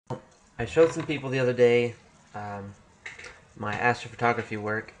I showed some people the other day my astrophotography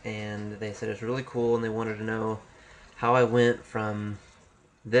work, and they said it was really cool, and they wanted to know how I went from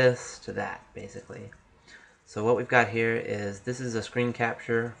this to that, basically. So what we've got here is, this is a screen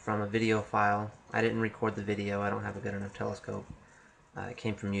capture from a video file. I didn't record the video, I don't have a good enough telescope. It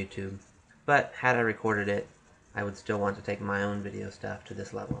came from YouTube. But had I recorded it, I would still want to take my own video stuff to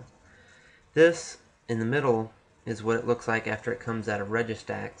this level. This, in the middle, is what it looks like after it comes out of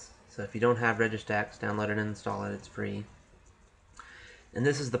Registax. So if you don't have Registax, download it and install it, it's free. And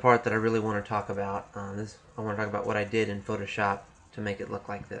this is the part that I really want to talk about. I want to talk about what I did in Photoshop to make it look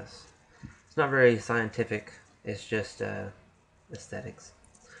like this. It's not very scientific, it's just aesthetics.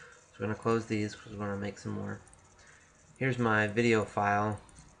 So we're going to close these because we're going to make some more. Here's my video file.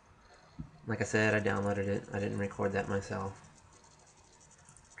 Like I said, I downloaded it. I didn't record that myself.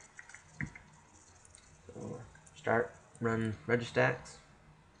 So run Registax.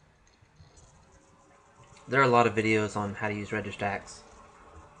 There are a lot of videos on how to use Registax.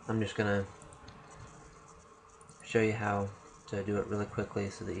 I'm just gonna show you how to do it really quickly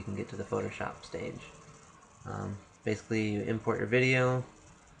so that you can get to the Photoshop stage. Basically, you import your video,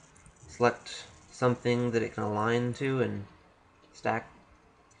 select something that it can align to, and stack.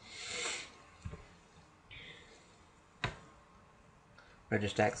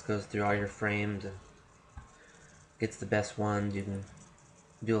 Registax goes through all your frames and gets the best ones. You can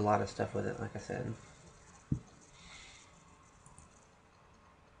do a lot of stuff with it, like I said.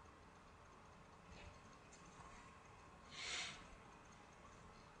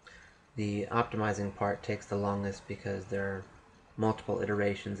 The optimizing part takes the longest because there are multiple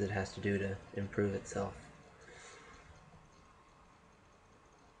iterations it has to do to improve itself.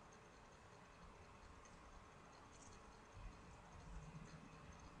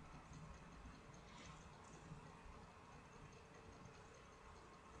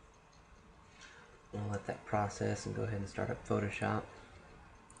 We'll let that process and go ahead and start up Photoshop.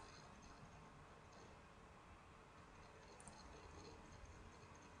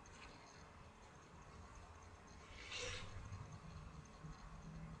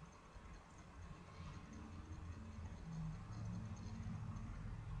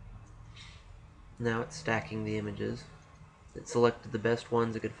 Now it's stacking the images. It selected the best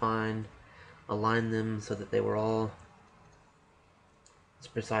ones it could find, aligned them so that they were all as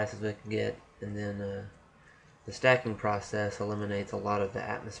precise as we could get, and then the stacking process eliminates a lot of the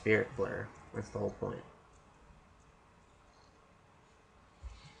atmospheric blur. That's the whole point.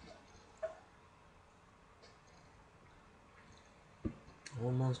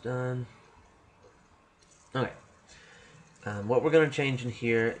 Almost done. Okay. What we're going to change in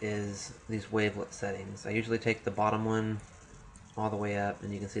here is these wavelet settings. I usually take the bottom one all the way up,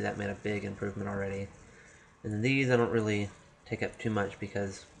 and you can see that made a big improvement already. And then these I don't really take up too much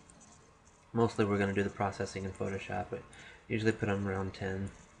because mostly we're going to do the processing in Photoshop, but usually put them around 10.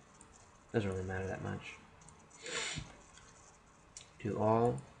 Doesn't really matter that much. Do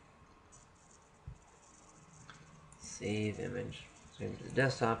all. Save image. So to the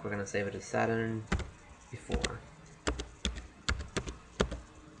desktop, we're going to save it as Saturn before.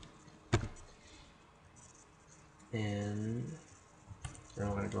 And now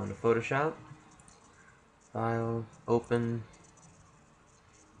we're going to go into Photoshop, File, Open,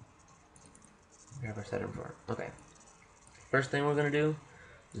 grab our Saturn for. Okay. First thing we're going to do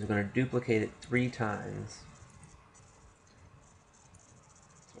is we're going to duplicate it 3 times.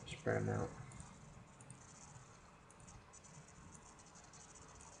 So spread them out.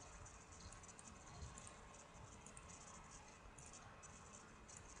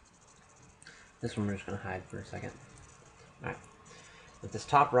 This one we're just going to hide for a second. Alright. With this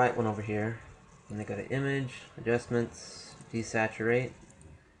top right one over here, I'm going to go to Image, Adjustments, Desaturate,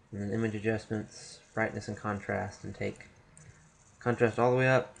 and then Image Adjustments, Brightness and Contrast, and take contrast all the way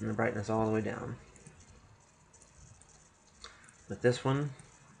up and the brightness all the way down. With this one,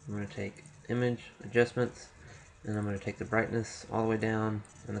 I'm going to take Image, Adjustments, and I'm going to take the brightness all the way down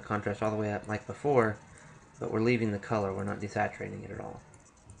and the contrast all the way up like before, but we're leaving the color, we're not desaturating it at all.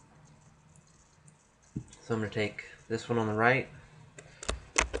 So I'm going to take this one on the right,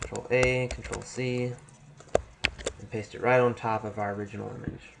 Control A, Control C, and paste it right on top of our original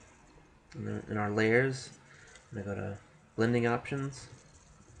image. And then in our layers, I'm going to go to Blending Options,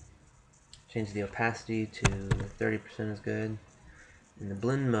 change the opacity to 30% is good, and the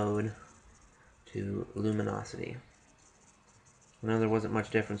blend mode to luminosity. I know there wasn't much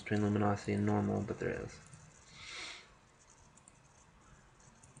difference between luminosity and normal, but there is.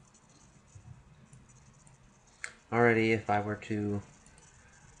 Already, if I were to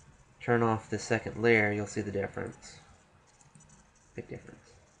turn off the second layer, you'll see the difference. Big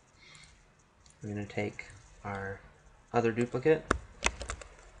difference. we're going to take our other duplicate,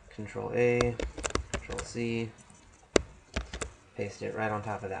 Control A, Control C, paste it right on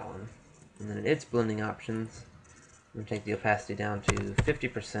top of that one. And then in its blending options, I'm going to take the opacity down to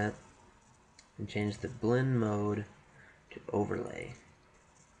 50% and change the blend mode to overlay.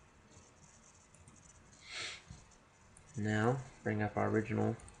 Now, bring up our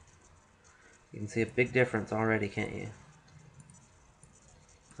original. You can see a big difference already, can't you?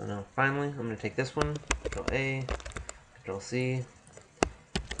 So now, finally, I'm going to take this one, Control A, Control C,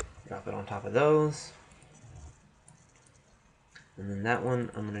 drop it on top of those. And then that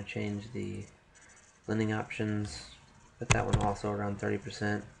one, I'm going to change the blending options, put that one also around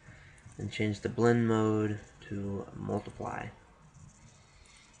 30%, and change the blend mode to multiply.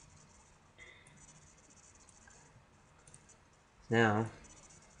 Now,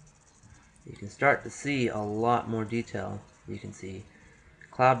 you can start to see a lot more detail. You can see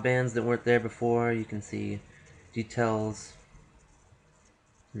cloud bands that weren't there before. You can see details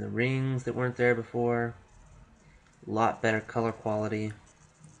in the rings that weren't there before. A lot better color quality.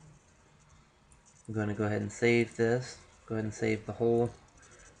 I'm going to go ahead and save this. Go ahead and save the whole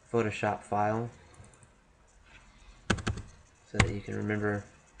Photoshop file so that you can remember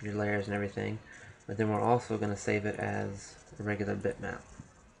your layers and everything. But then we're also going to save it as a regular bitmap.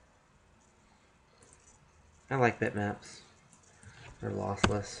 I like bitmaps. They're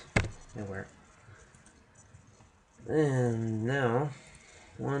lossless. They work. And now,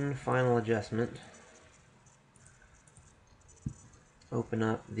 one final adjustment. Open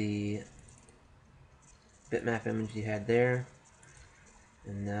up the bitmap image you had there.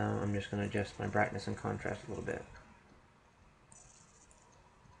 And now I'm just going to adjust my brightness and contrast a little bit.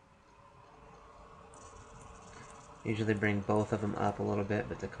 Usually bring both of them up a little bit,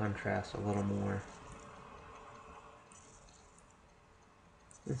 but the contrast a little more.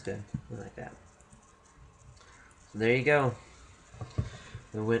 That's good. I like that. So there you go.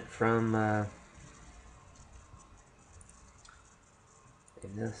 We went from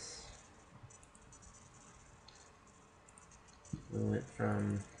in this. We went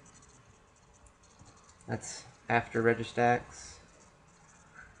from, that's after Registax.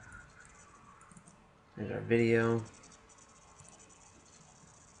 There's our video.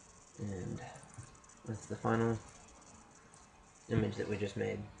 And that's the final image that we just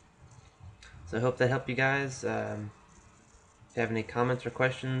made. So I hope that helped you guys. If you have any comments or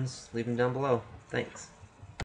questions, leave them down below. Thanks.